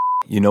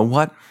You know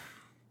what?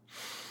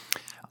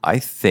 I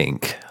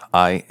think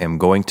I am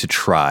going to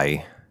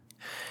try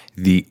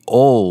the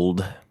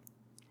old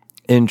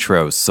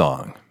intro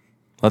song.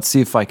 Let's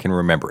see if I can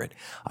remember it.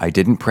 I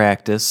didn't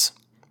practice.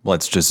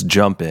 Let's just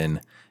jump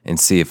in and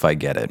see if I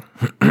get it.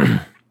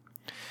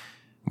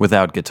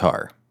 Without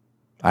guitar.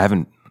 I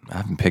haven't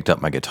picked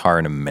up my guitar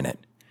in a minute,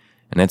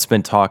 and it's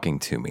been talking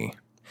to me.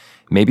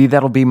 Maybe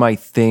that'll be my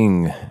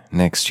thing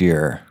next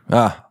year.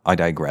 I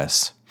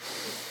digress.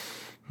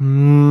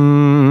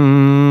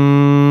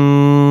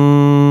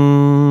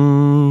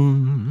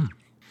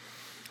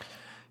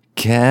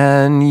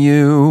 Can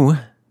you...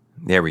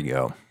 There we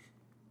go.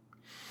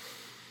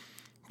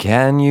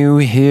 Can you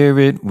hear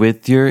it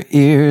with your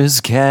ears?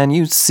 Can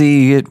you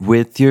see it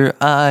with your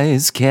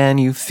eyes? Can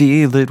you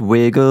feel it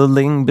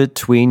wiggling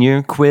between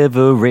your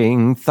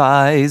quivering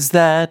thighs?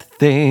 That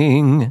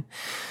thing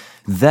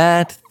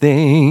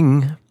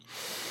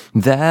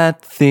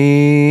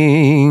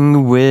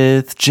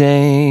with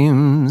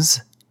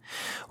James.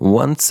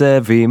 Once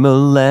every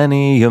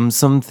millennium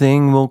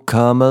something will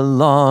come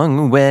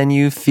along. When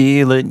you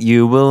feel it,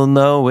 you will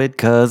know it,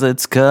 'cause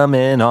it's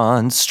coming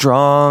on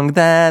strong.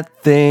 That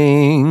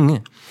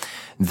thing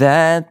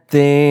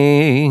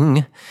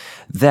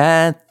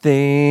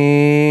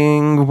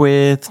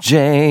with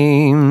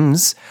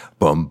James.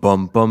 Bum,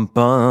 bum, bum,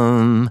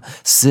 bum.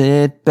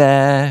 Sit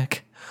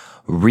back,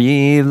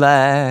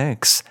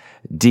 relax,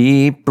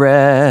 deep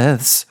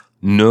breaths,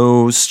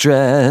 no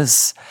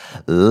stress.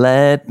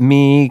 Let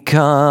me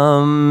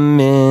come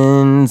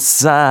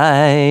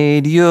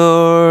inside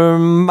your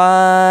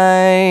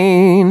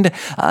mind.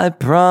 I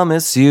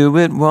promise you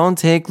it won't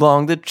take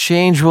long. The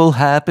change will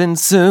happen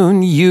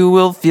soon. You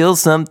will feel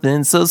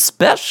something so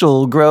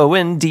special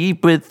growing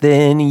deep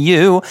within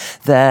you.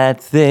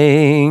 That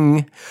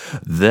thing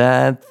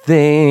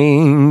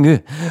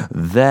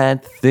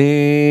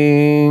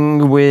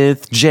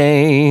with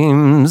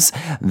James.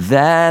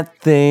 That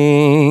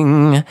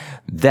thing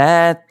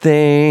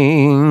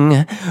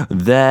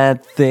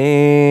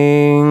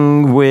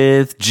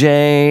with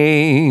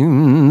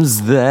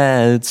James.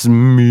 That's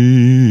me.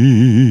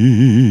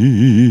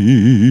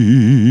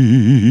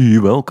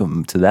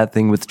 Welcome to That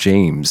Thing with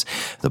James,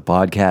 the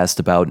podcast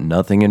about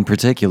nothing in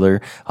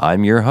particular.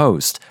 I'm your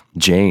host,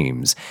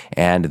 James,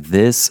 and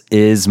this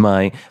is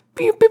my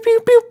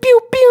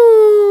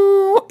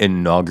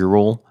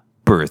inaugural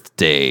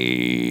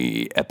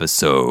birthday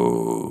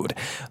episode.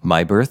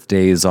 My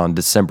birthday is on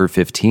December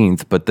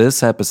 15th, but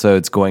this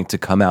episode's going to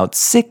come out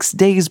 6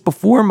 days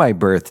before my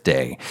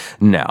birthday.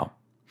 Now,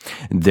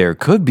 there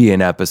could be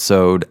an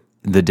episode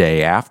the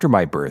day after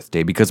my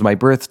birthday because my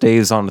birthday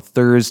is on a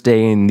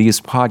Thursday and these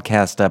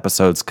podcast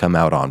episodes come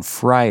out on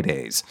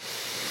Fridays.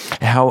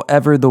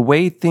 However, the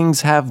way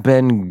things have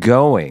been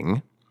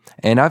going,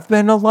 and I've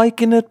been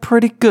liking it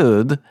pretty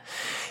good,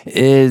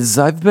 is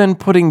I've been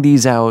putting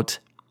these out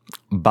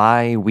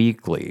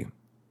bi-weekly.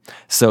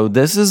 So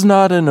this is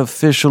not an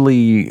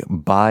officially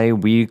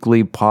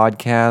bi-weekly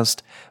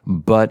podcast,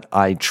 but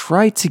I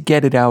try to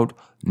get it out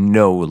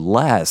no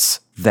less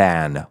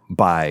than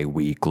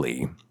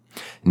bi-weekly.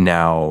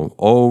 Now,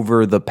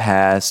 over the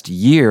past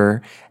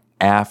year,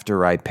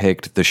 after I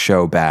picked the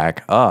show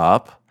back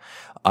up,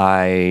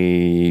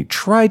 I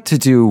tried to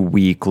do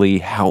weekly.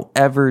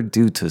 However,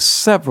 due to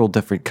several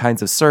different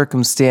kinds of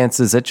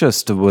circumstances, it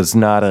was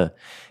not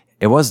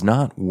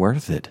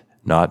worth it.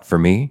 Not for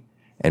me,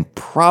 and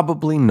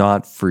probably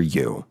not for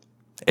you,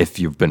 if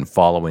you've been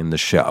following the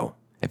show.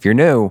 If you're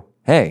new,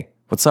 hey,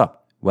 what's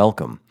up?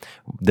 Welcome.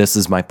 This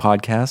is my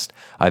podcast.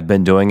 I've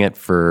been doing it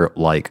for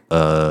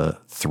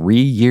 3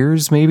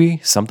 years,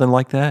 maybe, something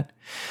like that,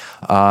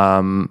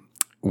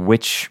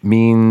 which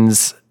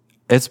means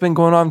it's been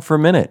going on for a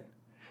minute,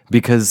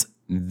 because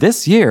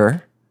this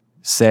year,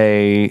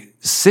 say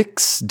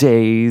 6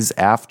 days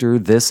after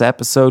this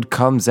episode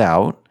comes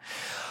out,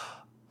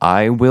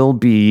 I will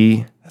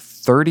be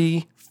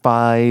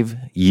 35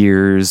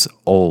 years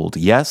old.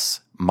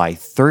 Yes, my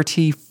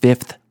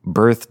 35th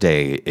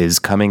birthday is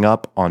coming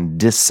up on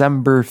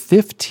December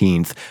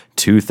 15th,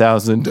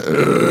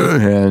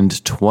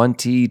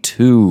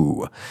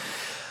 2022.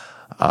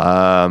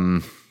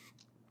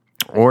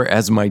 Or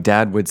as my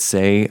dad would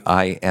say,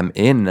 I am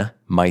in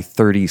my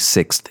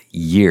 36th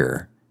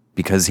year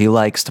because he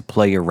likes to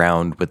play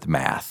around with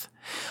math.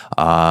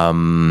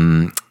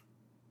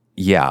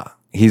 Yeah.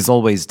 He's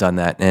always done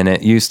that, and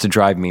it used to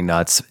drive me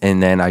nuts,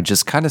 and then I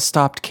just kind of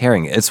stopped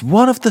caring. It's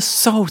one of the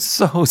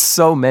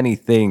so many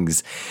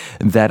things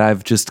that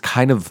I've just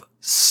kind of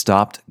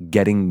stopped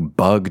getting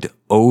bugged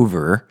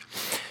over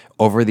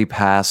the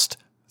past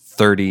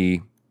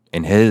 30,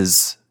 in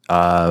his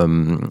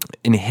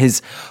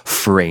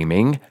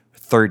framing,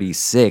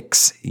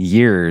 36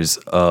 years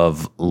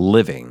of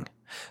living.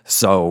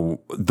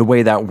 So the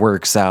way that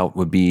works out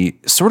would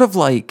be sort of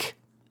like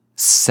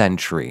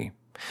century.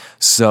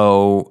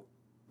 So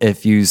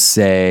if you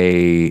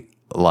say,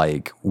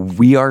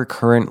 we are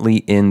currently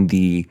in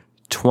the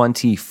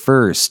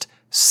 21st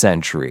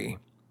century,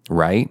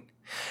 right?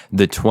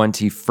 The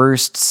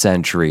 21st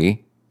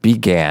century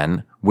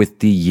began with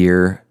the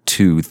year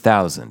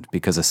 2000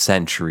 because a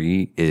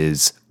century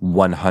is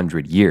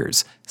 100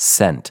 years.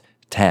 Cent,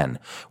 10,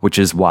 which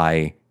is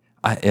why,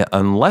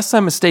 unless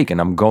I'm mistaken,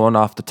 I'm going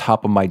off the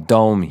top of my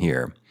dome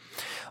here.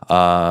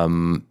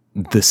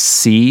 The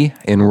C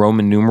in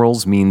Roman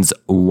numerals means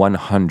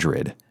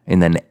 100.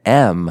 And then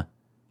M,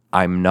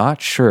 I'm not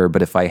sure,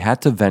 but if I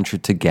had to venture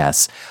to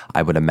guess,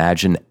 I would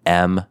imagine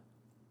M,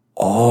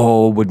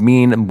 would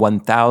mean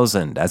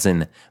 1,000, as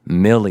in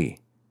milli,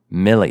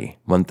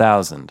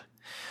 1,000.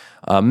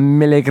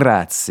 Mille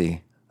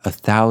grazie,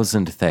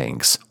 1,000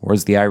 thanks. Or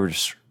as the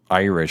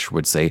Irish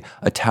would say,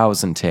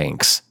 1,000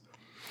 tanks.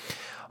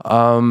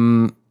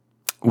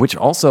 Which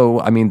also,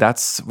 I mean,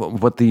 that's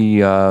what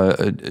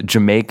the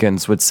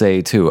Jamaicans would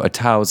say too,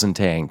 1,000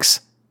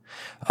 tanks.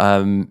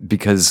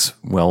 Because,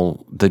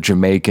 well, the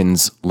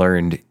Jamaicans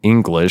learned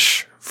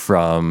English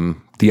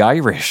from the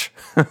Irish.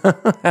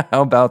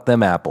 How about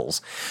them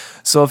apples?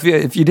 So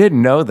if you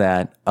didn't know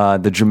that,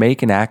 the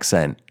Jamaican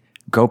accent,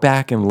 go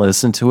back and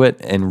listen to it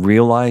and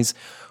realize,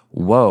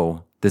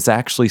 whoa, this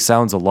actually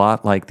sounds a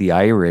lot like the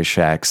Irish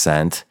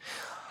accent.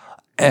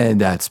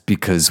 And that's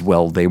because,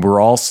 well, they were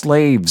all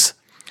slaves.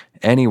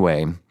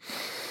 Anyway,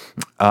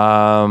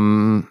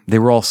 they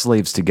were all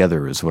slaves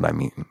together is what I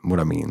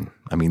mean.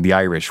 I mean, the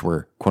Irish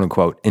were, quote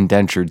unquote,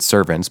 indentured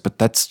servants, but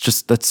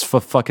that's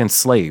a fucking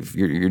slave.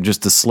 You're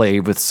just a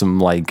slave with some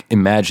like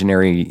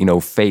imaginary,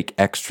 fake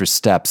extra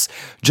steps,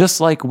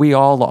 just like we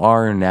all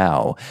are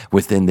now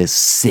within this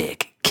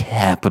sick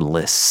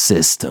capitalist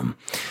system.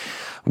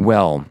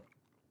 Well,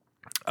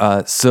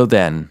 so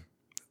then,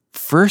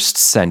 first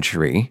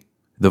century,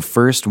 the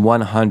first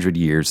 100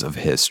 years of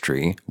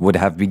history would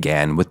have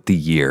began with the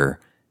year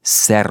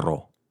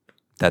Cerro.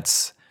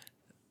 That's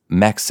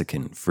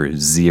Mexican for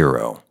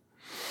zero.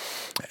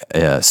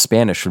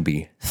 Spanish would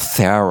be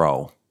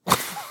Thero.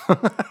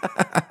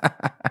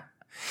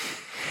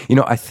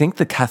 I think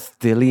the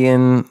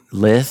Castilian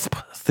lisp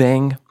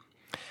thing,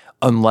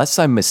 unless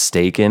I'm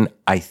mistaken,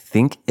 I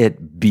think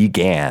it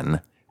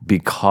began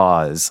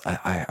because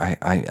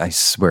I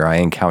swear I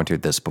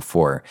encountered this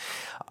before.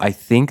 I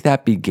think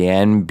that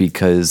began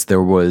because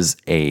there was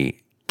a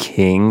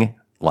king,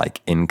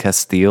 like in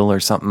Castile or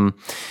something,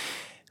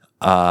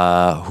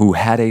 who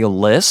had a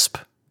lisp,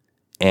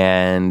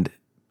 and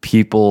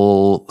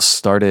people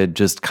started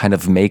just kind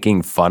of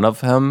making fun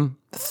of him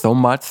so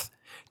much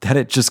that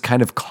it just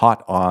kind of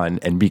caught on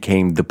and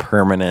became the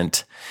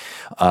permanent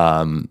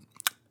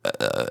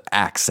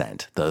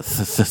accent. Donde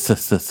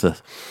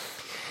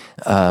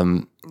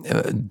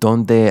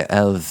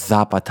el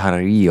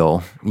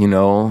zapatario,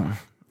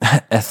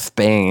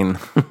 Spain.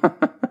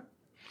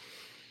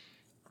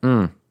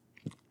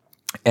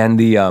 And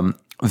the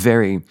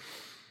very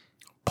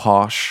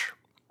posh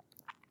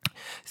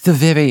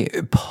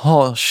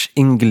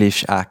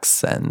English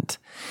accent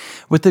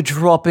with the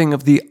dropping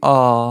of the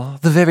R,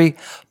 the very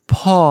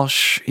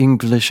posh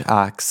English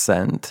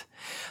accent,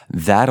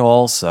 that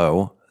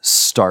also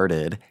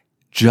started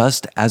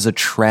just as a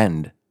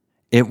trend.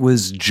 It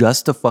was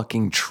just a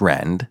fucking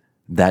trend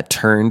that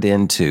turned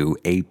into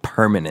a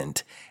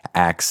permanent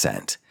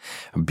accent,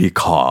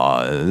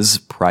 because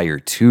prior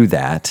to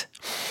that,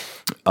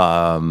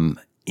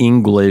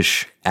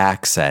 English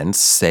accents,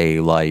 say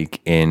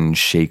like in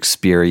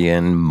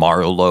Shakespearean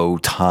Marlowe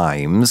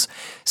times,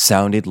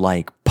 sounded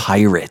like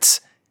pirates.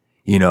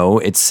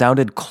 It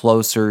sounded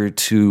closer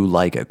to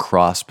like a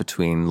cross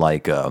between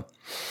like a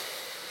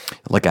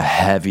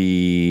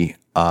heavy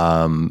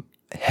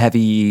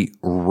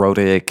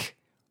rhotic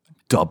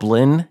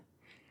Dublin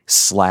 /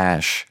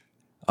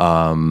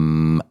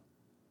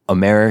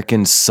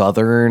 American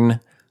Southern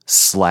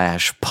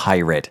 /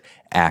 pirate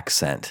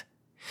accent.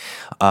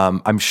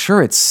 I'm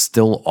sure it's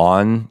still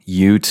on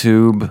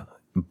YouTube,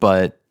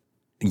 but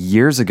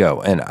years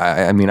ago, and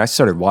I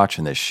started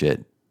watching this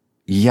shit,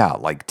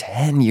 like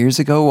 10 years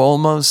ago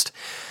almost.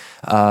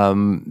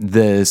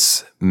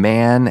 This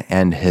man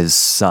and his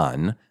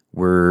son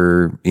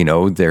were,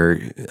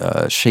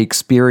 they're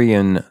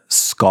Shakespearean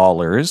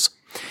scholars,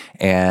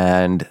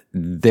 and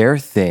their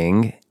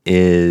thing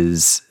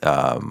is,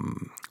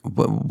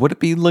 would it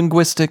be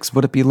linguistics?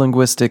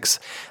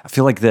 I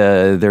feel like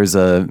there's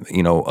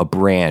a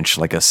branch,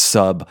 like a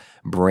sub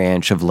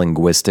branch of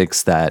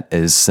linguistics that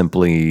is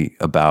simply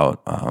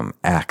about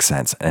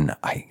accents, and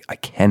I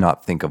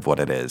cannot think of what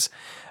it is.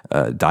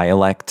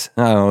 Dialect?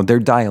 No, they're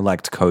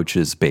dialect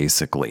coaches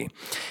basically,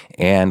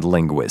 and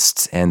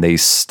linguists, and they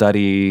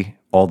study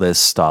all this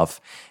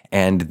stuff.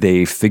 And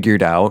they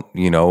figured out,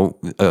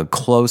 a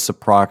close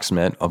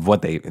approximate of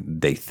what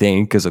they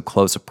think is a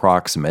close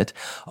approximate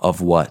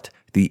of what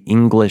the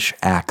English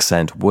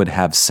accent would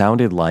have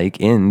sounded like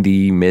in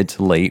the mid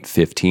to late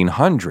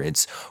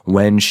 1500s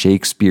when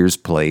Shakespeare's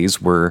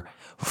plays were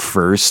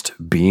first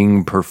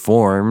being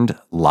performed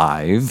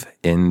live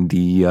in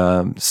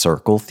the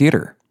Circle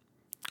Theater,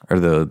 or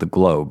the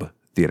Globe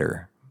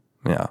Theater.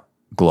 Yeah,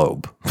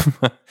 Globe.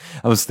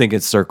 I was thinking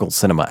Circle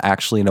Cinema.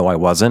 Actually, no, I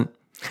wasn't.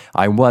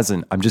 I'm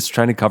just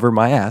trying to cover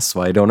my ass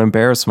so I don't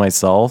embarrass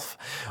myself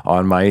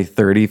on my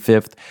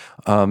 35th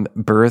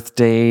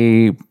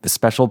birthday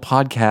special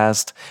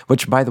podcast,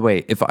 which, by the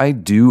way, if I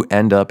do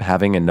end up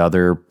having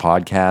another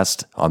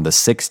podcast on the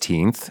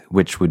 16th,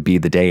 which would be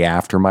the day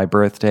after my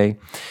birthday,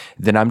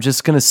 then I'm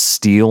just going to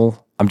say,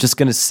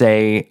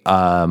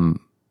 I'm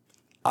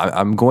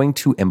going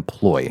to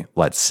employ,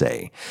 let's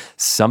say,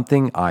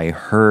 something I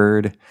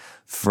heard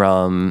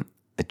from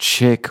a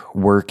chick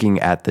working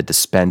at the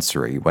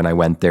dispensary when I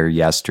went there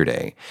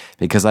yesterday,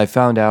 because I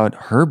found out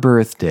her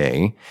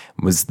birthday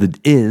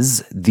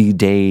is the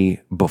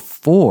day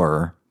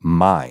before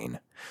mine.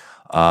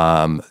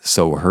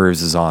 So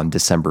hers is on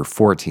December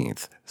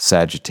 14th.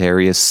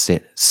 Sagittarii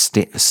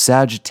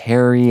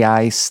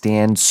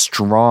stand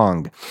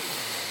strong.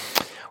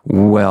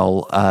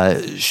 Well,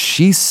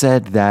 she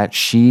said that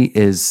she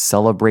is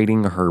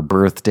celebrating her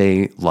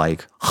birthday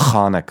like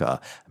Hanukkah,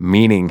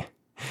 meaning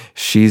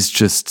she's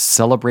just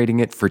celebrating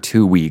it for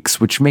 2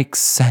 weeks, which makes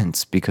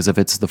sense because if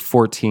it's the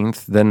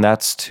 14th, then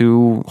that's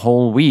 2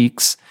 whole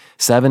weeks,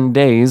 7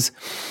 days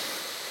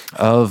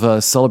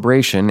of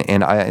celebration.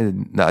 And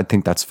I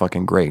think that's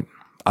fucking great.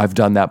 I've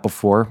done that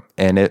before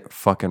and it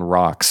fucking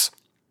rocks.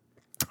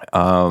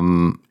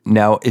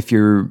 Now, if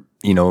your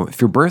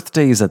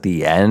birthday is at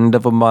the end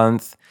of a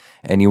month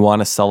and you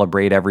want to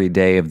celebrate every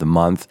day of the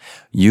month,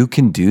 you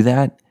can do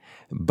that.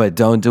 But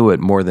don't do it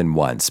more than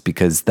once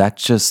because that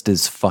just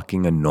is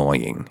fucking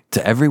annoying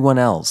to everyone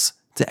else.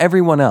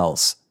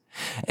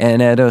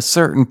 And at a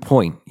certain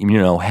point,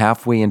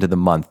 halfway into the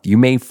month, you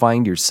may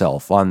find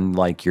yourself on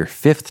like your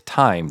 5th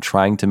time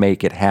trying to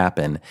make it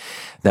happen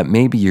that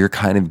maybe you're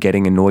kind of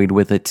getting annoyed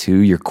with it too.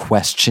 You're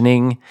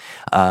questioning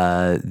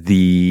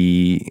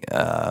the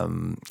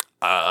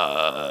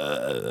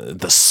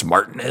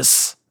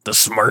smartness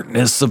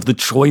of the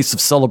choice of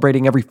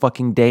celebrating every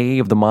fucking day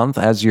of the month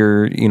as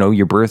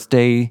your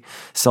birthday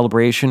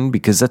celebration,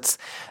 because it's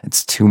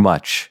too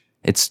much.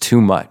 It's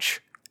too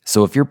much.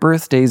 So if your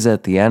birthday's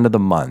at the end of the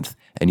month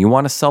and you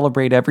want to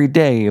celebrate every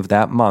day of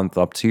that month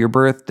up to your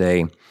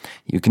birthday,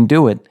 you can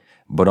do it,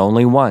 but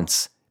only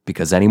once,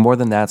 because any more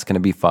than that's going to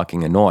be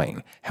fucking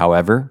annoying.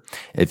 However,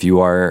 if you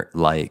are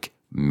like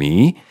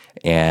me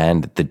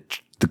and the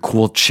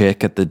cool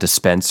chick at the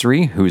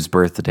dispensary whose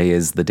birthday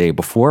is the day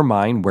before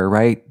mine, we're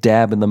right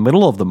dab in the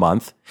middle of the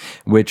month,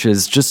 which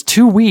is just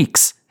 2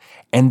 weeks.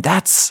 And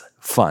that's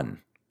fun.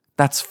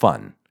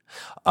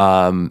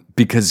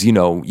 Because,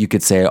 you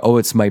could say, oh,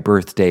 it's my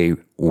birthday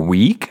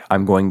week.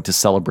 I'm going to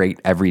celebrate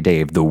every day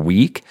of the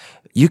week.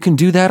 You can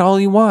do that all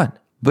you want,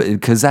 but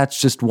because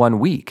that's just 1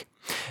 week.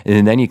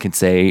 And then you can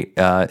say,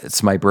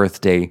 it's my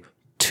birthday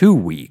 2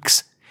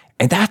 weeks.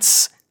 And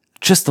that's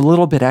just a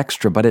little bit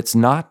extra, but it's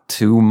not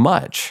too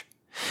much.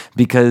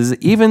 Because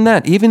even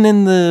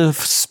in the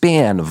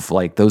span of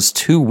like those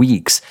 2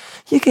 weeks,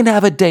 you can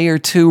have a day or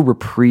two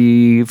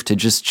reprieve to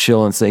just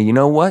chill and say, you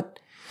know what?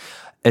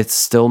 It's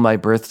still my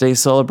birthday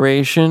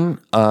celebration,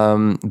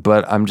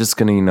 but I'm just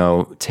going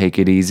to, take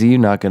it easy.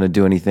 Not going to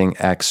do anything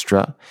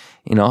extra.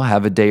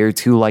 Have a day or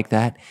two like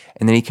that.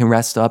 And then you can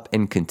rest up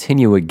and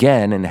continue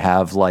again and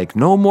have like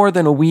no more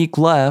than a week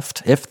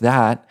left, if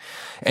that.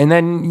 And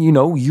then,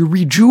 you're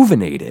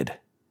rejuvenated.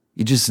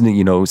 You just,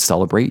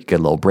 celebrate, get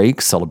a little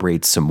break,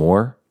 celebrate some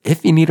more,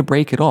 if you need a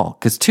break at all.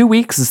 Because 2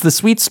 weeks is the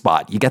sweet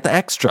spot. You get the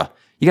extra.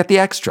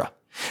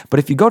 But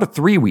if you go to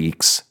 3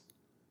 weeks,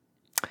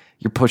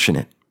 you're pushing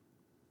it.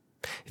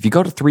 If you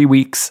go to 3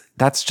 weeks,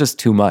 that's just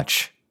too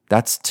much.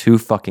 That's too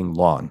fucking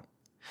long.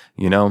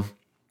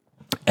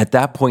 At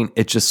that point,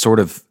 it just sort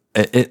of,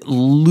 it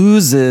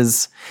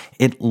loses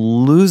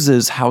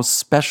how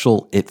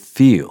special it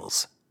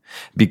feels.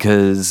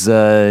 Because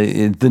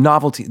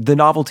the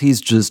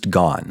novelty's just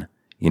gone,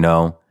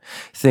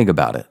 Think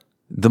about it.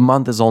 The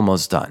month is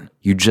almost done.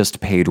 You just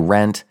paid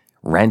rent.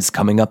 Rent's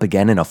coming up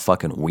again in a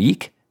fucking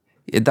week.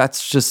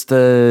 That's just,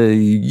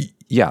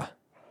 yeah.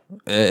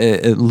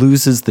 It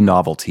loses the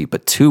novelty,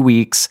 but 2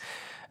 weeks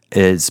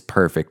is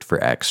perfect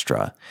for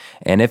extra.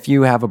 And if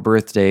you have a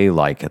birthday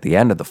like at the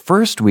end of the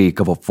first week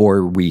of a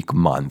 4-week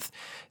month,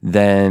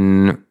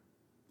 then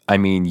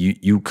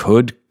you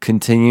could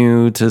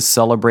continue to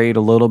celebrate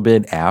a little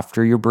bit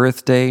after your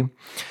birthday,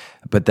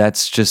 but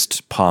that's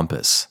just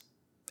pompous.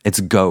 It's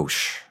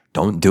gauche.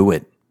 Don't do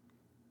it.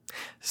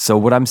 So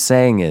what I'm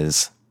saying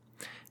is,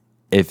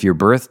 if your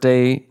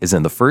birthday is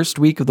in the first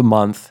week of the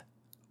month,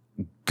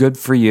 good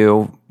for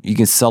you. You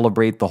can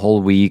celebrate the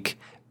whole week.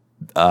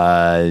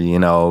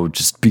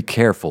 Just be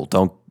careful.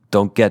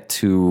 Don't get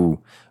too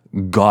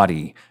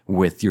gaudy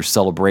with your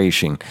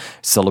celebration.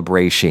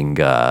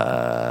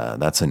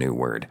 That's a new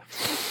word.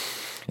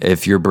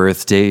 If your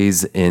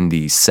birthday's in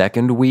the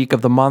second week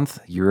of the month,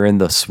 you're in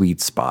the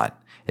sweet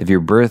spot. If your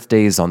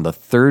birthday's on the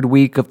 3rd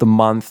week of the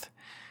month,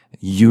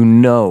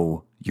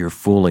 you're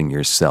fooling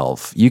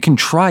yourself. You can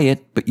try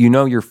it, but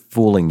you're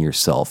fooling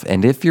yourself.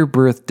 And if your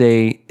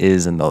birthday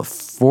is in the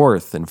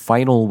 4th and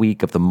final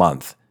week of the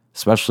month,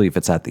 especially if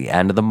it's at the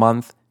end of the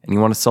month and you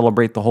want to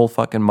celebrate the whole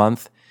fucking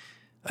month,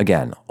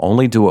 again,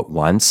 only do it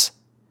once,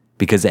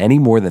 because any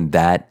more than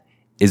that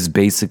is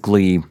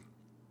basically,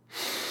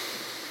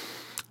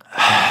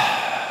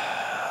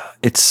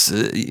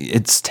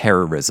 it's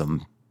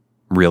terrorism,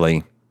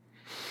 really.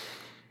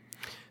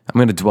 I'm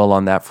going to dwell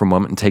on that for a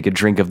moment and take a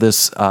drink of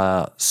this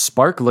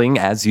sparkling,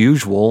 as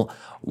usual,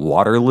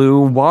 Waterloo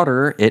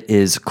water. It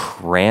is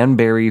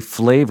cranberry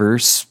flavor,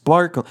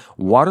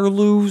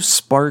 Waterloo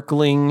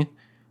sparkling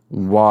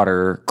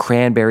water,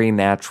 cranberry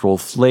natural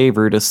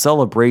flavor to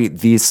celebrate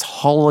this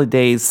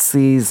holiday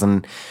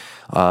season.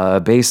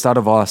 Based out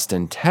of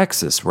Austin,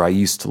 Texas, where I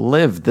used to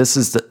live. This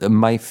is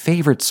my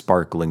favorite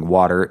sparkling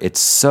water.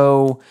 It's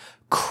so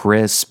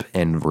crisp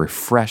and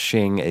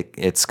refreshing.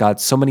 It's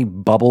got so many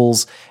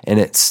bubbles and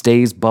it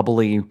stays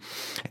bubbly.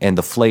 And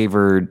the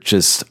flavor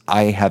just,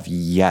 I have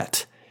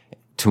yet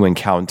to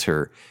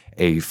encounter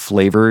a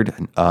flavored,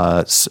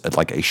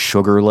 like a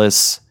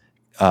sugarless,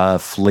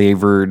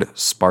 flavored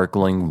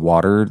sparkling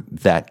water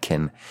that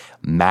can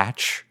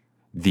match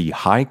the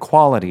high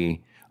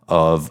quality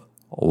of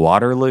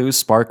Waterloo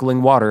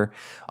sparkling water.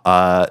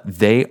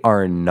 They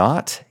are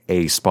not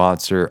a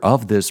sponsor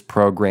of this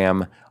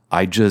program.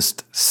 I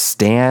just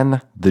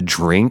stan the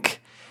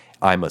drink.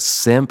 I'm a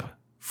simp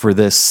for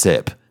this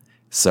sip.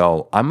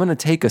 So I'm going to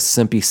take a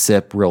simpy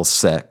sip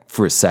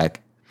for a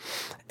sec.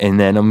 And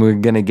then I'm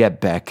going to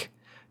get back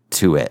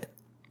to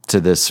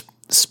this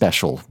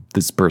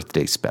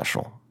birthday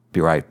special. Be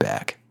right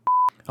back.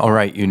 All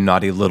right, you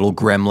naughty little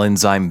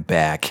gremlins, I'm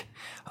back.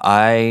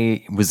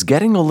 I was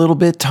getting a little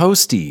bit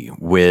toasty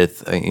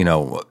with,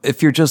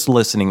 if you're just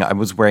listening, I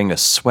was wearing a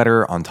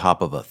sweater on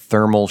top of a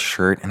thermal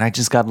shirt and I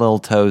just got a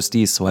little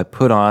toasty. So I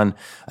put on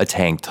a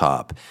tank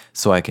top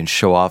so I can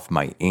show off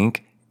my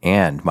ink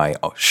and my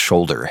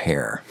shoulder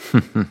hair.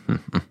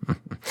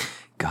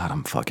 God,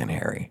 I'm fucking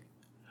hairy.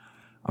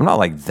 I'm not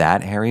like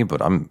that hairy,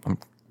 but I'm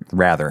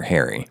rather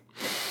hairy.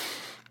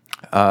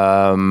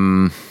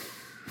 What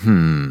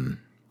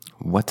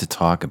to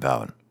talk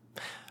about?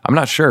 I'm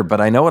not sure,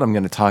 but I know what I'm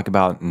going to talk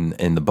about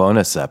in the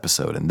bonus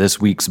episode. In this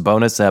week's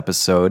bonus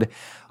episode,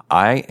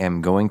 I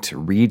am going to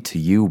read to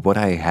you what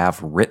I have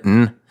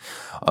written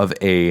of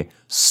a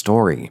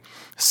story.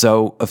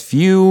 So a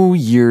few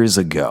years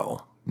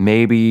ago,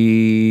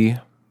 maybe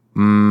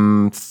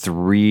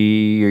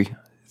 3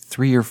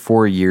 or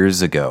 4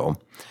 years ago,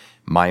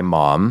 my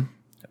mom,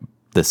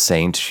 the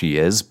saint she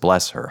is,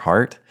 bless her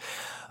heart,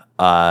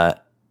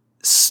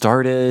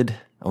 started...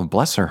 Oh,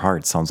 bless her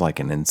heart sounds like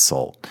an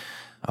insult.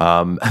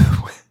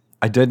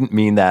 I didn't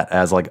mean that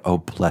as like, oh,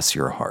 bless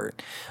your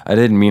heart. I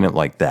didn't mean it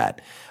like that.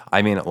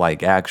 I mean it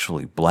like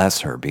actually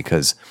bless her,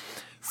 because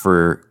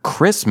for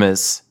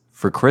Christmas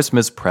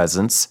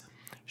presents,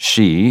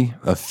 she,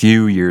 a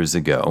few years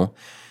ago,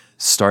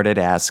 started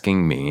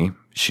asking me.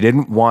 She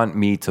didn't want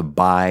me to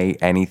buy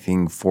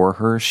anything for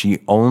her. She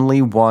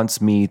only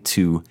wants me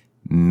to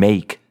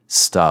make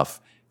stuff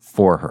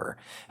for her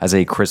as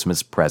a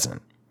Christmas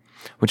present,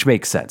 which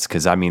makes sense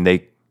because, I mean,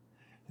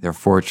 they're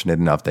fortunate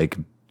enough they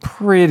could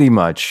pretty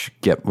much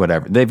get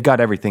whatever. They've got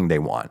everything they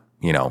want,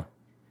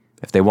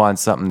 If they want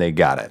something, they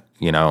got it,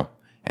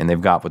 and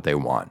they've got what they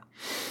want.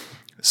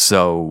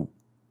 So,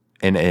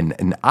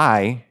 and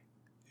I,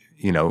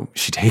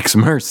 she takes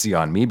mercy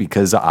on me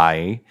because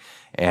I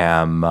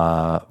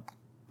am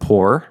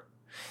poor.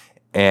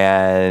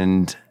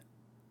 And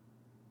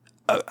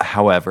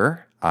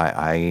however,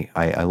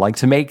 I like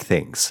to make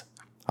things.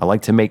 I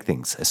like to make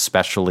things,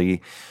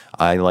 especially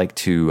I like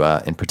to,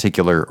 in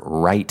particular,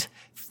 write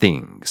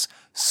things.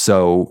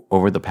 So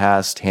over the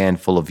past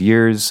handful of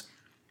years,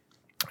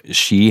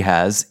 she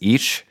has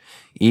each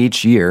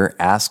year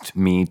asked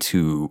me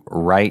to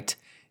write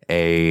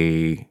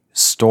a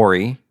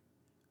story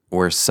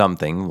or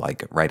something,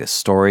 like write a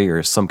story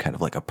or some kind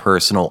of like a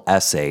personal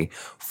essay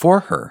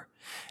for her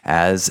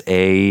as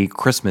a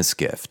Christmas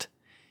gift.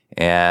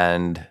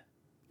 And,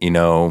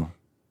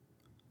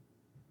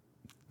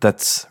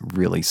 that's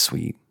really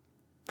sweet.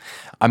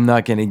 I'm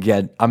not gonna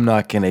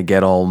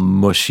get all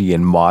mushy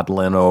and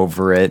maudlin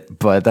over it,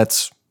 but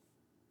that's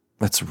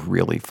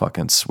really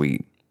fucking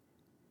sweet.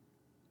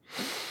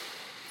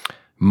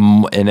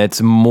 And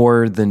it's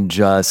more than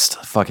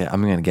just, fuck it,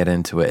 I'm gonna get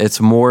into it. It's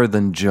more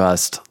than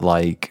just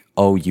like,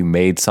 oh, you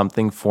made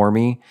something for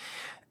me.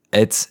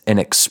 It's an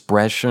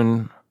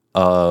expression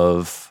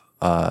of,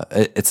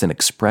 it's an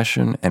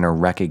expression and a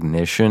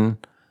recognition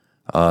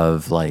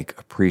of like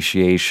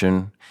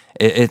appreciation.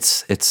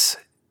 It's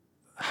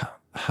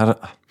how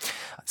to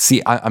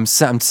see. I'm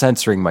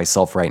censoring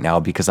myself right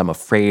now because I'm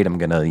afraid I'm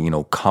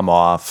gonna come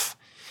off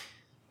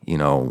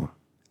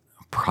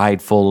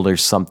prideful or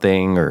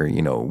something, or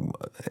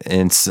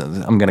and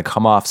I'm gonna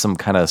come off some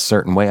kind of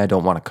certain way I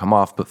don't want to come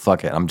off. But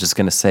fuck it, I'm just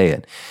gonna say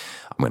it.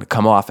 I'm gonna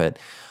come off it.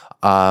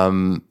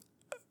 I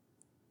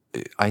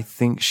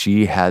think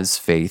she has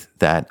faith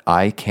that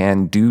I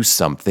can do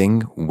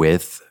something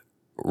with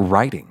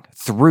writing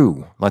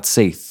through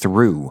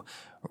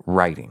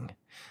writing.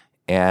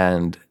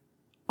 And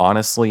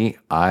honestly,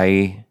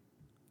 I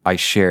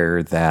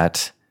share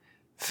that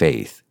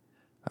faith.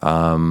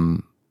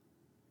 I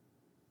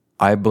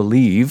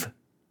believe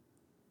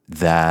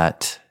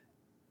that,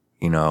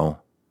 I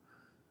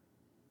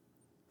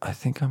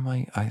think I'm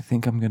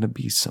going to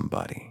be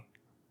somebody.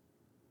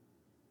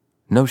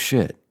 No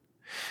shit.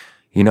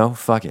 You know,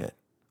 fuck it.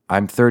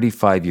 I'm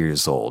 35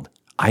 years old.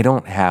 I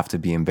don't have to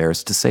be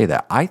embarrassed to say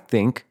that. I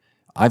think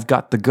I've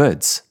got the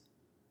goods.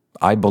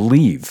 I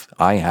believe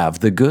I have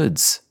the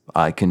goods.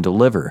 I can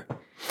deliver.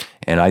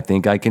 And I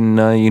think I can,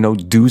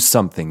 do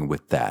something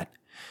with that.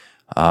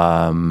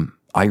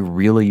 I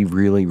really,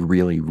 really,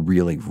 really,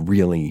 really,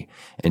 really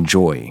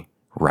enjoy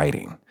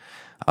writing.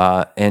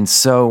 And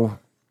so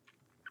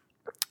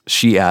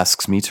she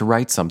asks me to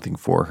write something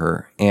for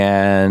her.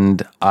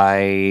 And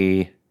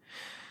I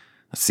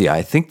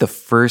think the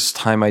first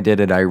time I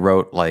did it, I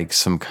wrote like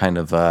some kind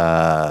of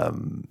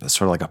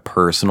sort of like a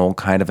personal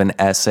kind of an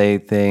essay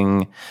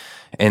thing.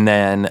 And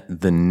then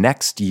the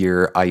next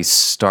year, I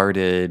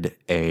started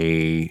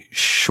a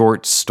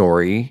short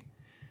story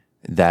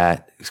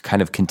that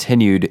kind of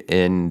continued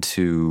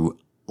into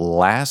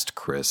last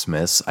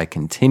Christmas. I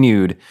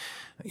continued,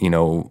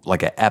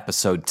 like an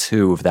episode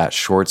 2 of that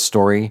short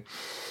story,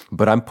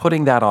 but I'm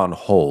putting that on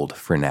hold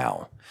for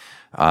now.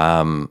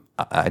 I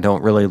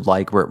don't really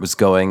like where it was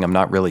going. I'm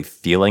not really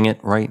feeling it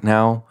right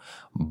now,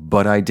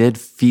 but I did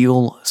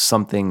feel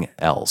something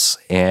else.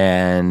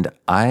 And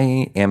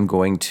I am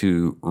going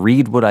to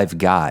read what I've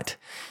got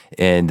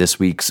in this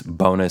week's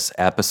bonus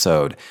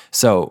episode.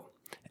 So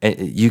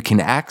you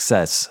can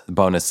access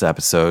bonus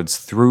episodes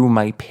through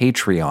my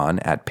Patreon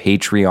at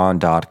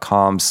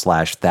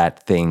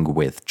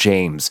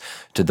patreon.com/thatthingwithjames.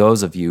 To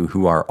those of you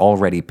who are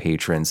already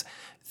patrons,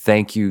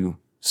 thank you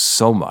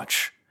so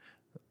much.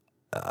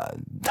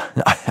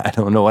 I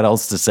don't know what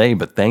else to say,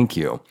 but thank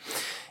you.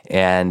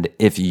 And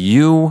if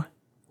you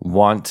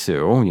want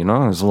to,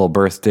 as a little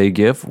birthday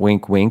gift,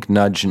 wink, wink,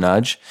 nudge,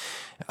 nudge,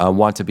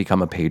 want to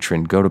become a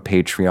patron, go to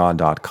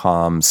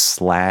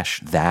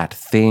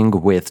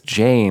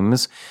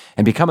patreon.com/thatthingwithjames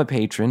and become a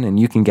patron, and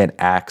you can get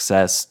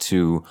access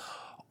to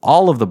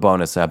all of the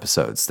bonus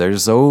episodes. I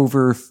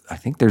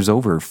think there's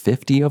over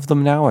 50 of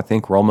them now. I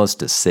think we're almost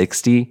to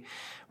 60,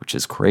 which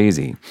is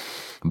crazy.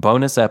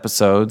 Bonus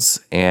episodes,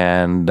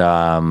 and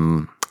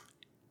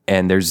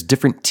there's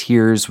different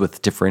tiers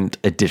with different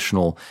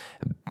additional,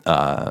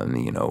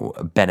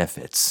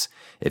 benefits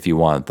if you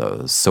want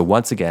those. So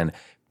once again,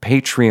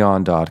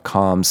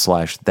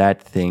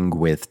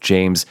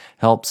 patreon.com/thatthingwithjames.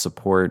 Help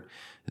support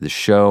the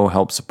show,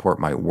 help support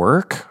my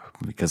work,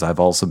 because I've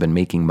also been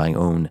making my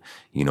own,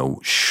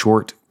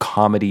 short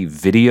comedy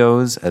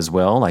videos as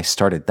well. I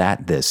started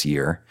that this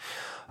year.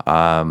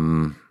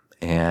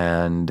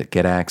 And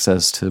get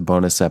access to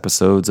bonus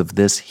episodes of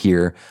this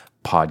here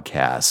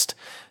podcast.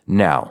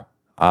 Now,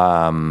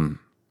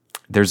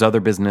 there's other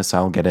business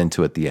I'll get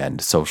into at the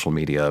end, social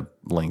media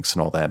links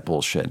and all that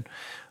bullshit.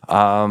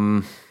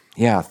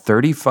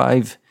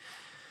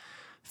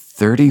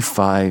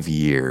 35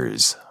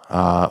 years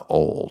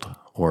old,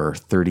 or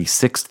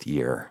 36th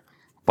year,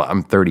 but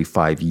I'm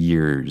 35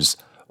 years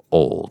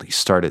old. You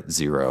start at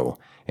 0,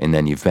 and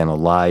then you've been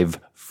alive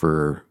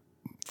for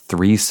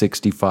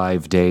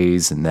 365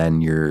 days, and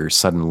then you're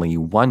suddenly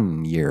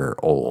 1 year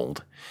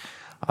old.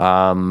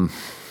 I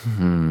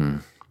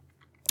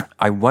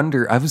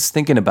wonder, I was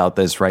thinking about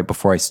this right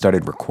before I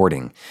started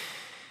recording.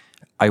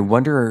 I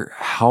wonder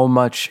how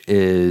much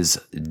is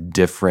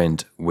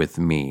different with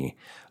me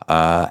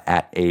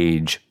at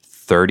age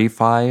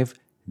 35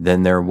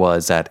 than there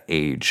was at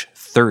age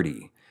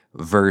 30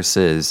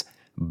 versus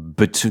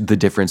the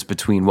difference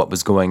between what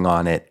was going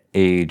on at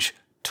age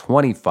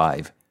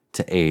 25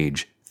 to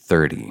age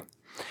 30.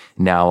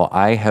 Now,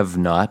 I have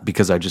not,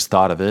 because I just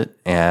thought of it,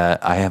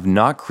 I have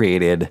not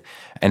created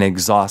an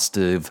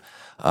exhaustive,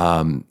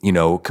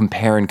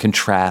 compare and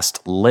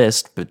contrast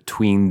list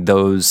between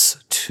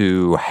those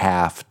 2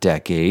 half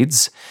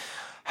decades.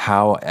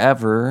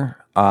 However,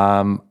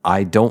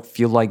 I don't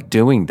feel like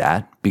doing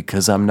that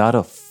because I'm not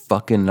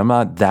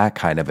that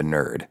kind of a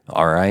nerd,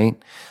 all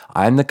right?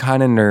 I'm the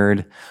kind of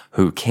nerd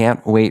who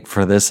can't wait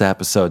for this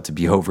episode to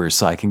be over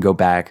so I can go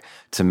back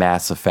to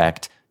Mass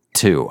Effect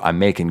 2. I'm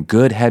making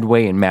good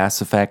headway in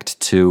Mass Effect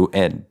 2,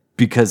 and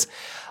because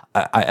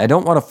I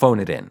don't want to phone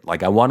it in.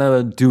 Like, I want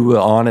to do an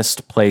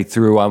honest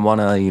playthrough. I want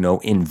to,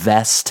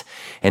 invest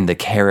in the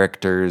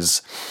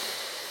characters.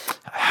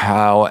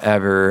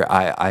 However,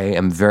 I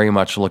am very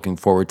much looking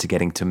forward to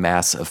getting to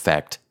Mass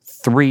Effect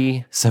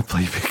 3,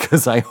 simply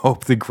because I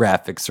hope the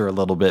graphics are a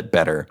little bit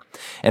better.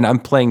 And I'm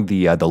playing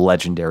the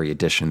Legendary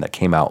Edition that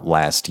came out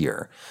last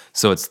year.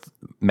 So it's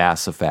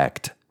Mass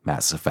Effect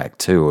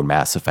 2, and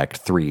Mass Effect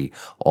 3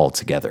 all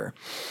together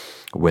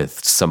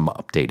with some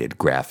updated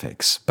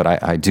graphics.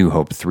 But I do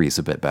hope 3 is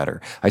a bit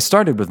better. I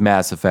started with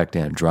Mass Effect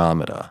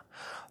Andromeda.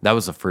 That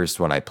was the first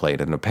one I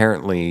played, and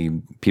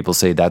apparently people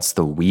say that's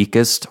the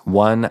weakest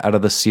one out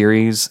of the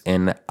series,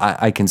 and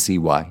I can see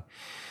why.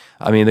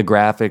 I mean, the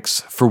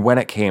graphics, for when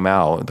it came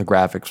out, the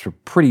graphics were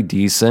pretty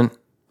decent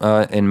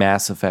in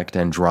Mass Effect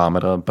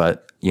Andromeda,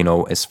 but,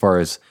 as far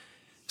as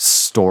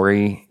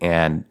story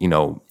and,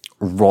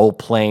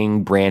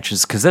 role-playing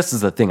branches, because this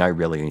is the thing I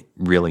really,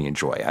 really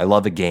enjoy. I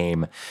love a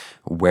game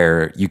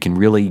where you can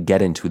really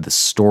get into the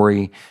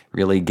story,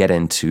 really get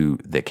into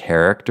the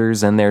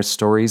characters and their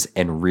stories,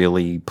 and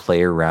really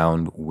play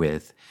around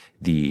with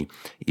the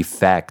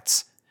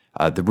effects,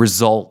 the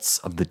results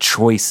of the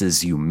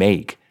choices you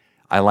make.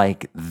 I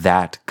like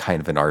that kind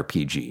of an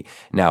RPG.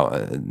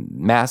 Now,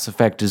 Mass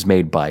Effect is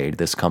made by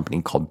this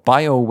company called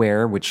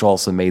BioWare, which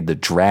also made the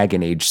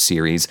Dragon Age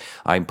series.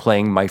 I'm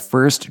playing my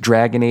first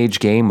Dragon Age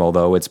game,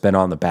 although it's been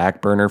on the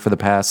back burner for the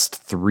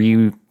past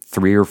three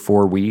or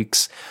 4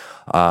 weeks.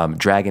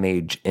 Dragon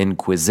Age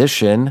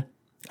Inquisition,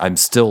 I'm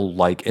still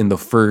like in the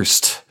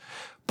first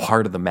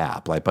part of the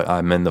map. Like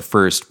I'm in the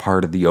first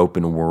part of the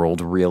open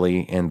world,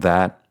 really, in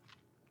that.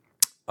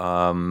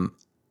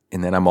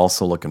 And then I'm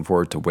also looking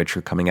forward to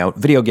Witcher coming out.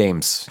 Video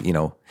games,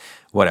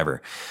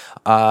 whatever.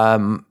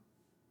 I'm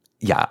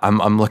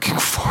looking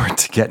forward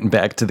to getting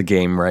back to the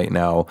game right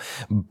now,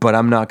 but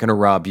I'm not going to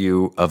rob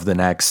you of the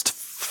next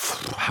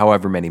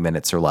however many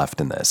minutes are left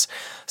in this.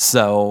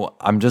 So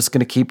I'm just going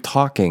to keep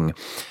talking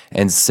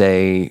and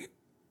say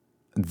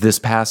this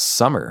past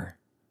summer,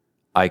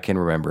 I can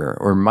remember,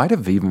 or might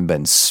have even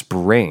been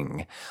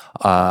spring,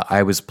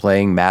 I was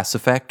playing Mass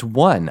Effect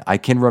 1. I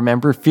can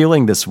remember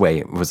feeling this way.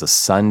 It was a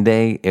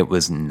Sunday. It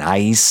was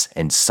nice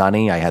and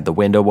sunny. I had the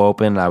window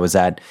open. I was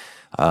at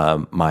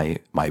my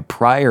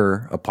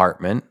prior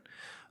apartment,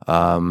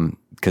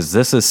 because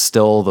this is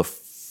still the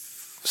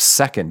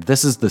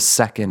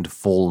second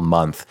full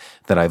month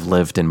that I've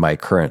lived in my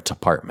current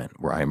apartment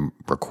where I'm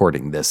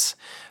recording this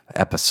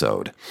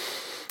episode.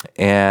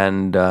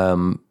 And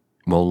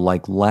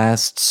like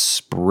last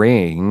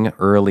spring,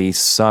 early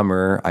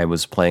summer, I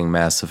was playing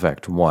Mass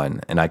Effect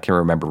 1, and I can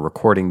remember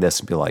recording this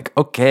and be like,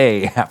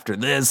 okay, after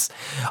this,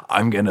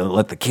 I'm going to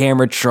let the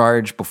camera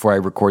charge before I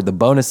record the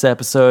bonus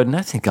episode, and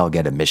I think I'll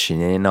get a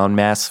mission in on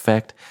Mass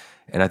Effect,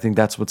 and I think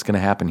that's what's going to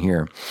happen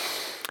here.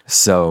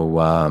 So,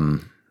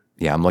 I'm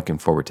looking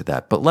forward to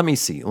that. But let me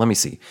see.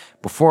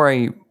 Before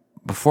I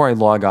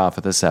log off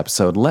of this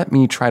episode, let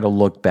me try to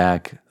look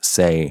back,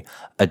 say,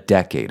 a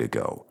decade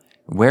ago.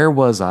 Where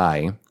was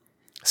I?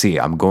 See,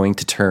 I'm going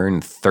to turn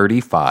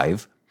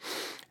 35.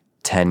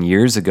 10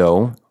 years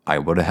ago, I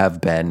would have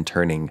been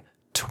turning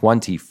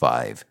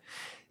 25.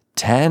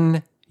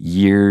 10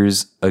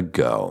 years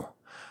ago,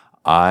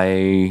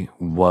 I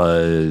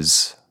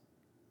was,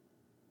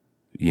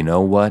 you know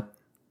what?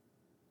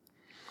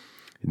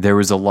 There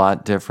was a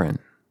lot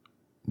different.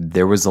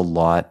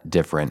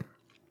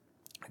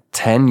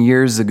 10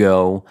 years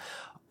ago,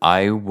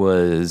 I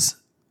was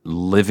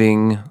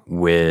living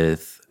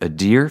with a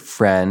dear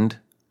friend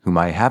whom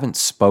I haven't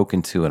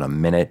spoken to in a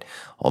minute,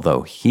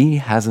 although he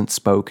hasn't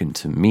spoken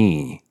to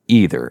me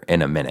either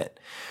in a minute.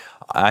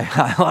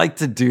 I like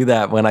to do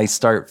that when I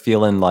start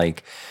feeling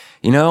like,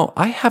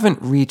 I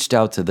haven't reached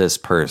out to this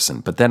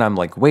person, but then I'm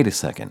like, wait a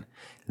second,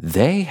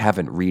 they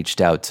haven't reached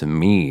out to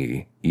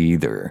me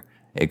either.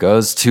 It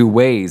goes two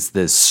ways,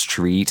 this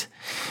street.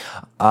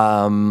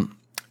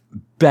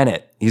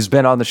 Bennett, he's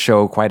been on the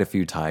show quite a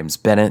few times.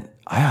 Bennett,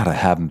 I ought to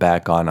have him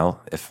back on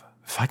if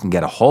I can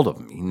get a hold of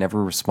him. He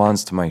never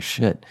responds to my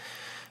shit.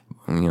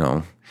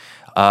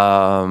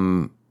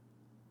 I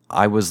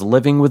was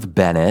living with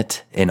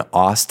Bennett in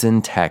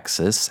Austin,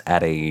 Texas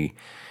at an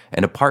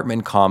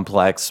apartment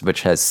complex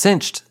which has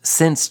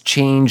since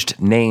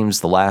changed names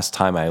the last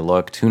time I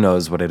looked. Who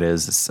knows what it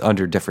is? It's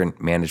under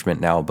different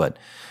management now, but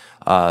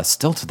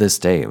still to this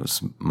day, it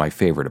was my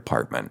favorite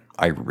apartment.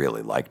 I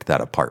really liked that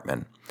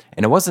apartment.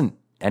 And it wasn't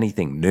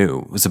anything new.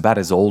 It was about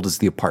as old as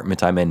the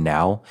apartment I'm in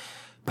now,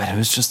 but it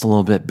was just a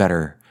little bit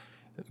better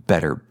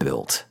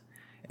built.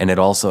 And it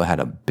also had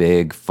a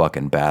big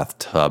fucking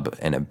bathtub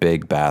and a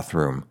big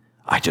bathroom.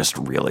 I just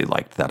really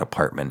liked that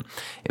apartment.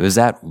 It was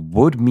at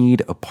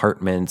Woodmead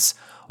Apartments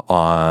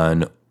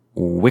on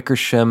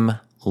Wickersham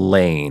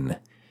Lane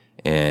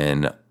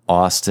in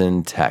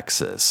Austin,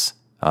 Texas.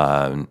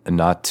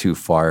 Not too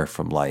far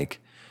from like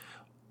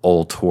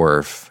Old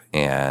Torf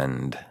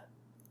and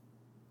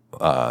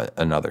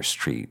another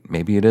street.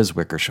 Maybe it is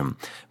Wickersham,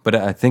 but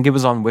I think it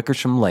was on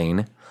Wickersham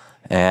Lane.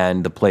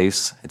 And the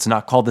place, it's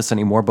not called this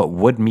anymore, but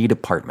Woodmead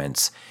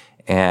Apartments.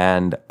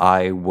 And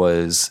I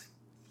was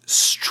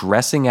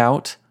stressing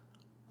out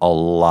a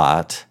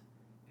lot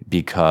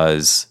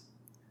because,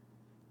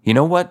 you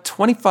know what,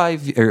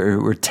 25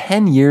 or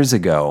 10 years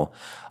ago,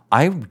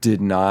 I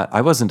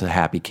wasn't a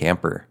happy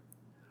camper.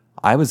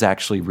 I was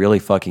actually really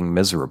fucking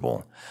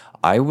miserable.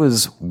 I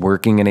was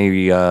working in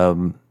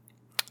a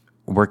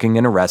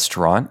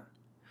restaurant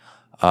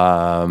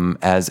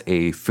as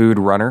a food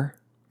runner.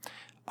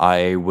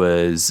 I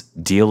was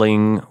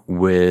dealing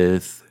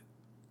with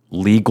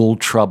legal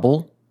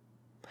trouble.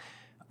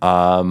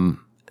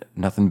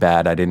 Nothing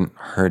bad. I didn't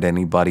hurt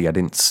anybody. I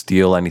didn't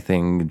steal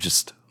anything.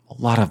 Just a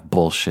lot of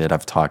bullshit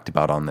I've talked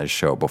about on this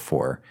show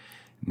before.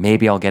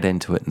 Maybe I'll get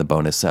into it in the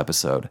bonus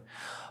episode.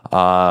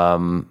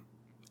 And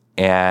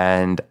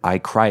I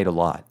cried a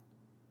lot.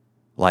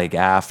 Like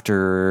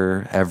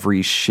after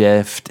every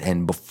shift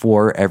and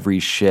before every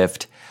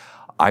shift,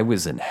 I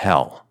was in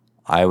hell.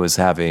 I was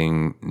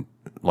having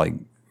like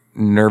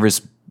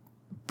nervous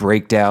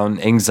breakdown,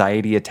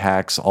 anxiety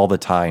attacks all the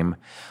time.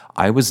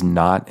 I was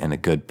not in a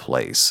good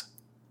place.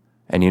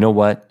 And you know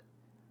what?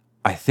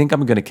 I think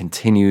I'm going to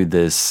continue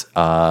this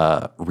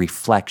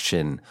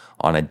reflection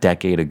on a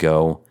decade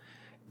ago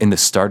in the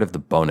start of the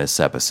bonus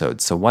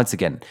episode. So once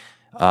again,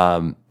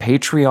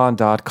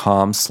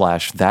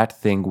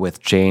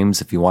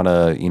 patreon.com/thatthingwithjames. If you want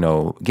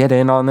to, get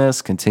in on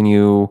this,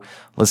 continue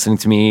listening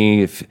to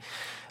me.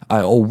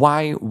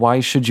 Why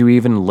should you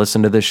even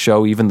listen to this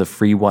show, even the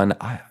free one?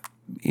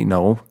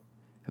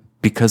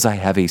 Because I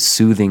have a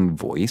soothing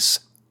voice,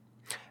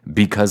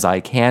 because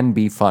I can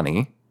be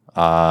funny.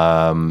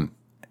 I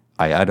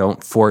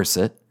don't force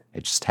it.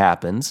 It just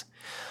happens.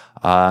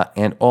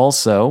 And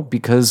also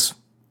because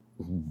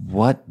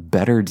what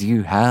better do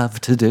you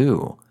have to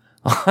do?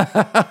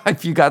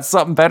 If you got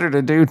something better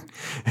to do,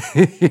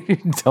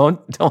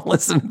 don't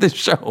listen to this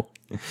show.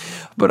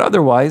 But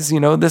otherwise,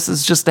 this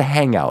is just a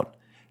hangout.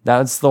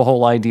 That's the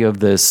whole idea of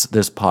this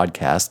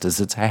podcast,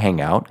 is it's a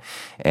hangout,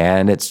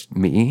 and it's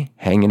me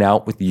hanging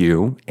out with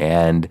you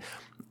and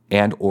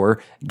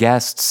or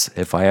guests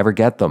if I ever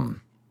get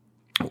them.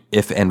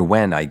 If and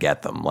when I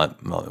get them.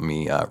 Let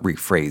me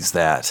rephrase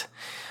that.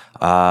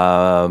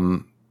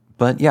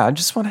 But yeah, I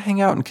just want to hang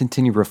out and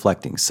continue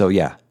reflecting. So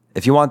yeah,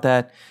 if you want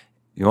that,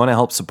 you want to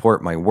help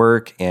support my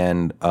work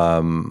and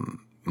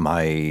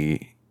my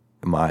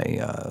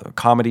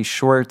comedy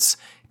shorts,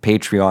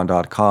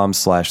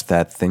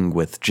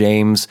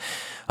 patreon.com/thatthingwithjames.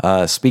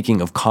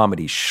 Speaking of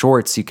comedy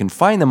shorts, you can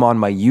find them on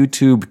my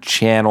YouTube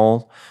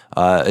channel.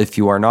 If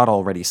you are not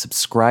already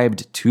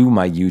subscribed to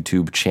my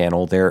YouTube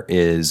channel, there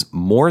is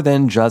more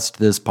than just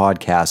this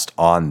podcast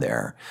on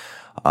there.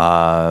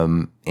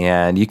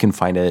 And you can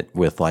find it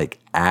with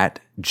at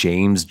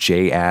James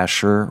J.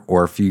 Asher,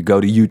 or if you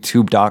go to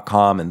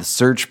youtube.com in the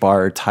search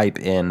bar, type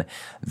in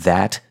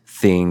That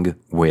Thing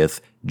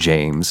with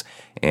James,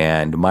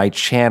 and my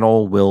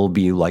channel will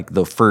be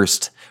the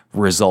first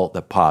result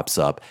that pops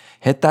up.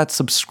 Hit that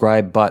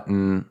subscribe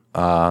button,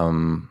 like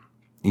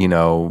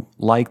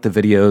the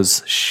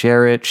videos,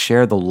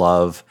 share the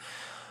love.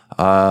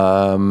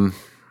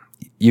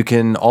 You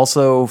can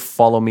also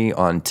follow me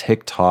on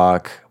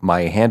TikTok.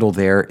 My handle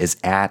there is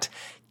at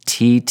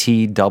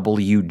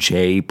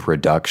TTWJ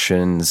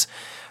Productions.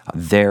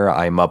 There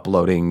I'm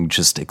uploading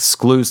just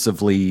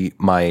exclusively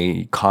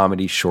my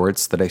comedy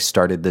shorts that I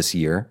started this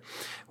year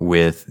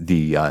with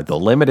the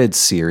limited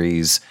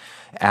series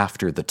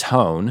After the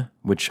Tone,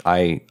 which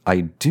I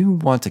do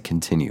want to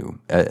continue.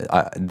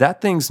 That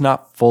thing's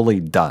not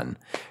fully done.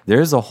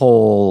 There's a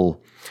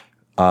whole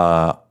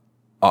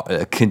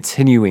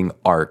continuing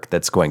arc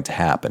that's going to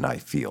happen, I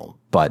feel.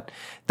 But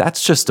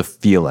that's just a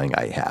feeling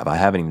I have. I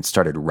haven't even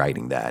started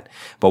writing that.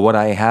 But what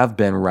I have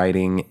been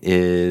writing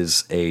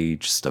is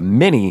just a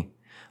mini,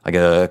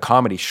 a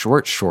comedy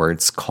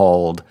shorts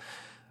called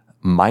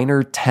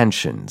Minor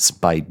Tensions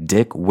by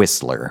Dick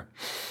Whistler.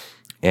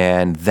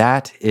 And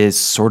that is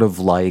sort of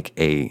like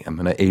I'm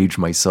going to age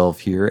myself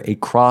here, a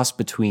cross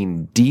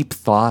between Deep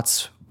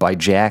Thoughts by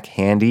Jack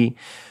Handey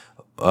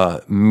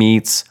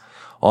meets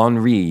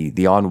Henri,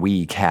 the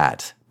ennui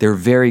cat. They're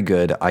very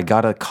good. I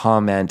got a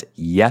comment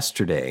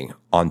yesterday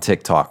on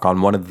TikTok on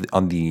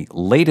on the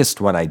latest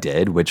one I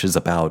did, which is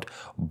about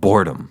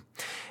boredom.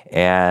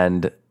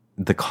 And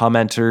the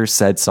commenter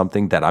said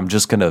something that I'm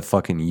just going to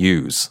fucking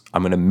use.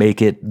 I'm going to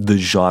make it the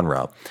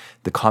genre.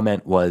 The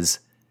comment was,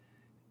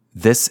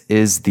 "This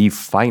is the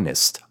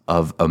finest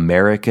of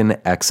American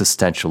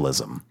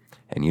existentialism."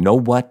 And you know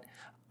what?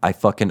 I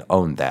fucking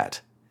own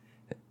that.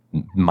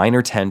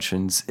 Minor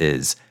Tensions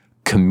is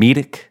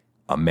comedic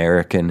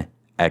American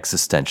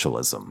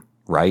existentialism,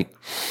 right?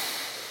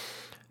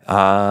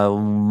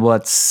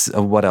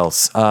 What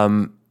else?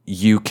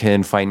 You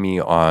can find me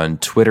on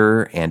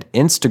Twitter and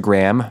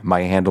Instagram.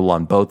 My handle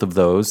on both of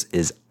those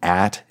is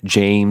at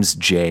James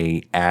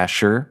J.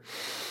 Asher.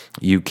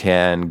 You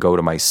can go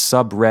to my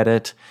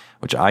subreddit,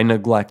 which I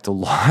neglect a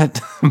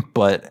lot,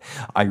 but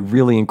I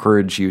really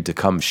encourage you to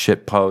come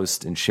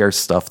shitpost and share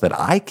stuff that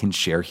I can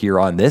share here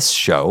on this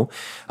show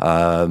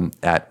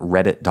at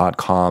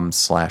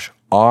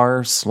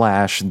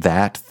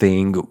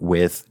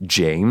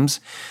reddit.com/r/thatthingwithjames.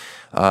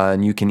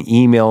 And you can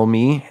email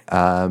me.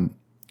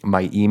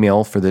 My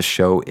email for this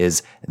show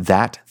is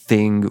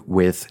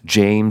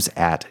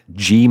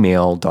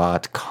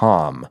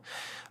thatthingwithjames@gmail.com.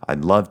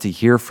 I'd love to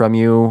hear from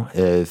you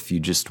if you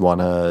just want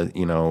to,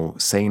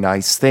 say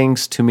nice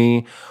things to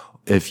me.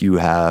 If you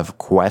have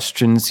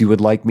questions you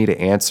would like me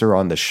to answer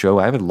on the show,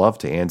 I would love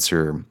to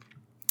answer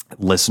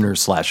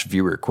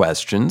listener/viewer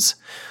questions.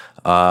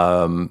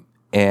 And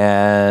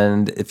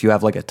if you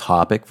have a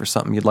topic for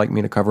something you'd like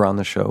me to cover on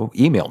the show,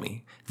 email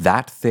me.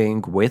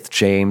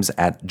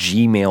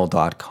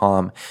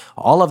 thatthingwithjames@gmail.com.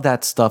 All of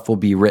that stuff will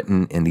be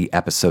written in the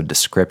episode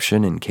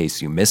description in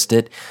case you missed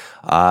it.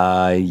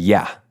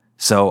 Yeah.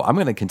 So I'm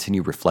going to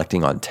continue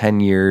reflecting on 10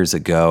 years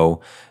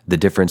ago, the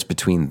difference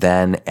between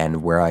then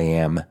and where I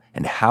am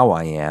and how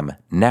I am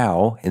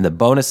now in the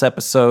bonus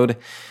episode.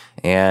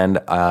 And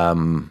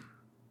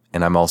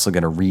And I'm also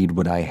going to read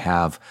what I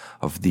have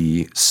of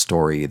the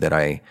story that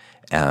I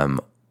am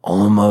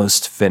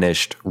almost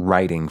finished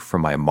writing for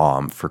my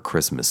mom for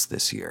Christmas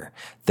this year.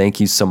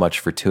 Thank you so much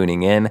for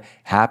tuning in.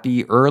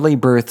 Happy early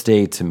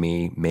birthday to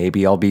me.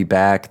 Maybe I'll be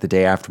back the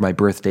day after my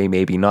birthday,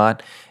 maybe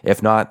not.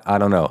 If not, I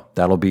don't know.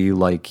 That'll be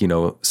like,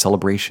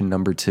 celebration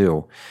number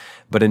 2.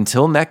 But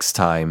until next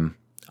time,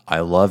 I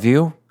love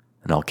you,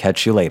 and I'll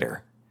catch you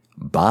later.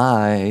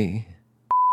 Bye.